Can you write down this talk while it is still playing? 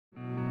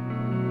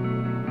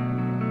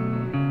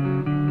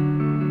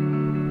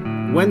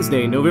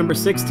Wednesday, November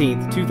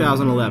 16,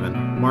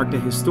 2011, marked a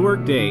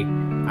historic day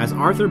as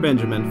Arthur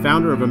Benjamin,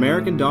 founder of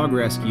American Dog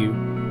Rescue,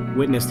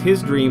 witnessed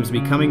his dreams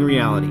becoming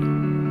reality.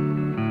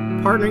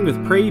 Partnering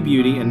with Prey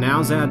Beauty and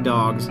Nowzad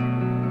Dogs,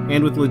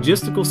 and with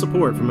logistical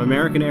support from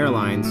American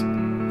Airlines,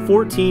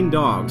 14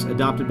 dogs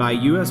adopted by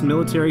U.S.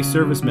 military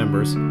service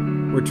members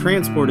were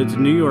transported to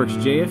New York's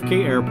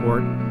JFK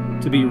airport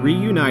to be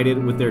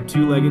reunited with their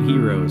two-legged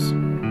heroes.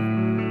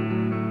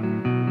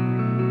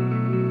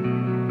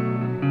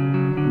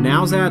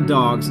 Nowzad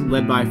Dogs,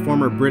 led by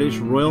former British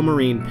Royal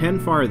Marine Pen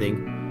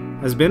Farthing,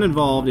 has been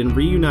involved in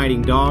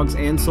reuniting dogs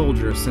and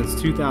soldiers since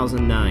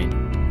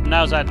 2009.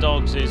 Nowzad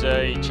Dogs is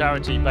a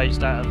charity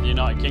based out of the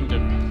United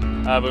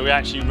Kingdom, but we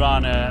actually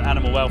run an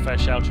animal welfare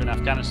shelter in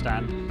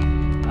Afghanistan,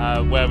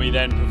 where we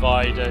then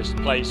provide a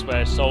place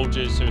where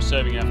soldiers who are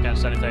serving in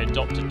Afghanistan, if they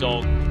adopt a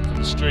dog from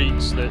the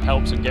streets that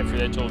helps them get through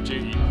their tour of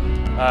duty,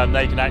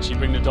 they can actually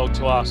bring the dog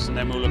to us, and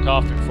then we'll look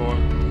after it for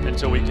them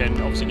until we can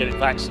obviously get it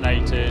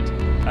vaccinated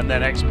and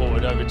then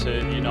exported over to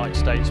the United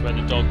States, where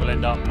the dog will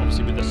end up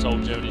obviously with the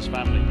soldier and his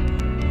family.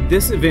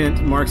 This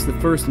event marks the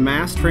first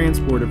mass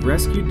transport of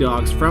rescued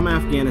dogs from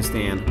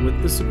Afghanistan with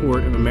the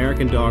support of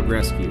American Dog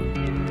Rescue.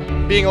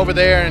 Being over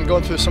there and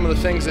going through some of the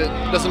things that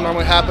doesn't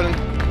normally happen,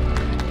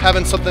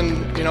 having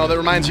something, that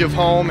reminds you of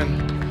home, and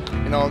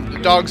the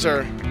dogs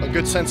are a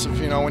good sense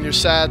of, when you're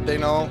sad, they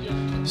know.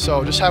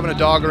 So just having a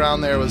dog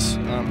around there was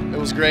it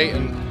was great,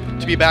 and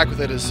to be back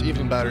with it is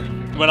even better.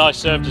 When I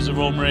served as a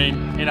Royal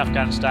Marine in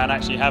Afghanistan,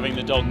 actually having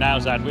the dog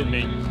Nowzad with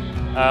me,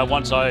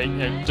 once I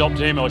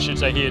adopted him, or I should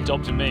say he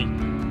adopted me,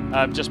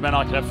 just meant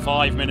I could have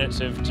 5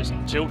 minutes of just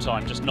chill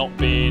time, just not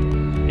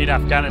being in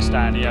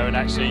Afghanistan, and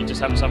actually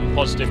just having something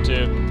positive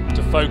to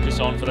focus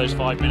on for those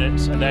 5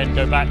 minutes, and then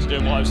go back to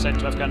doing what I was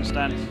sent to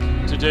Afghanistan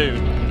to do.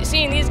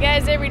 Seeing these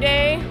guys every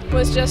day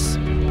was just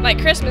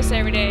like Christmas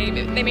every day.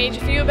 They made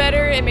you feel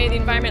better, it made the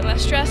environment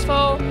less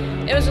stressful.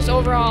 It was just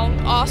overall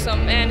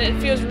awesome, and it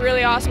feels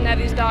really awesome to have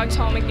these dogs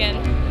home again.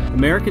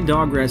 American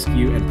Dog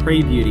Rescue and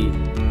Prey Beauty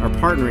are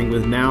partnering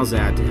with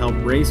Nowzad to help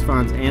raise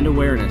funds and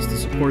awareness to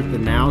support the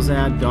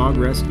Nowzad Dog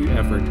Rescue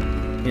effort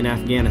in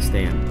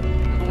Afghanistan.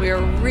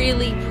 We're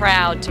really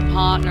proud to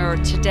partner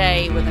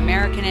today with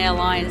American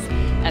Airlines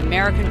and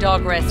American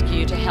Dog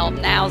Rescue to help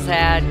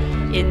Nowzad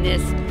in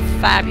this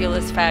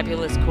fabulous,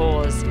 fabulous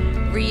cause,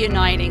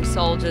 reuniting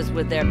soldiers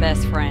with their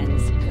best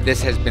friends.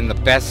 This has been the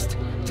best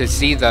to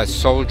see the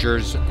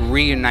soldiers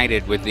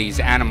reunited with these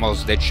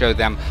animals that show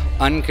them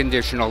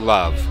unconditional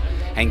love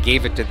and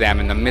gave it to them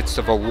in the midst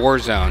of a war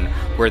zone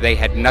where they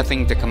had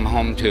nothing to come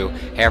home to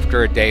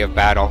after a day of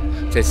battle.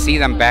 To see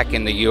them back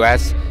in the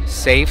U.S.,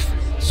 safe,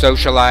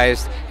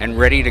 socialized, and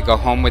ready to go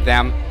home with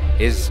them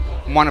is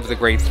one of the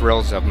great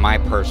thrills of my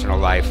personal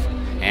life,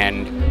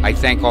 and I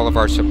thank all of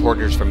our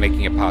supporters for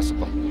making it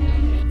possible.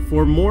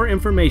 For more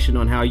information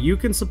on how you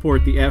can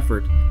support the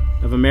effort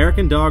of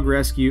American Dog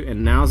Rescue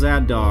and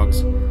Nowzad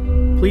Dogs,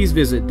 please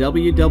visit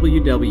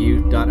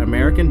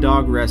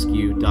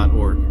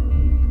www.americandogrescue.org.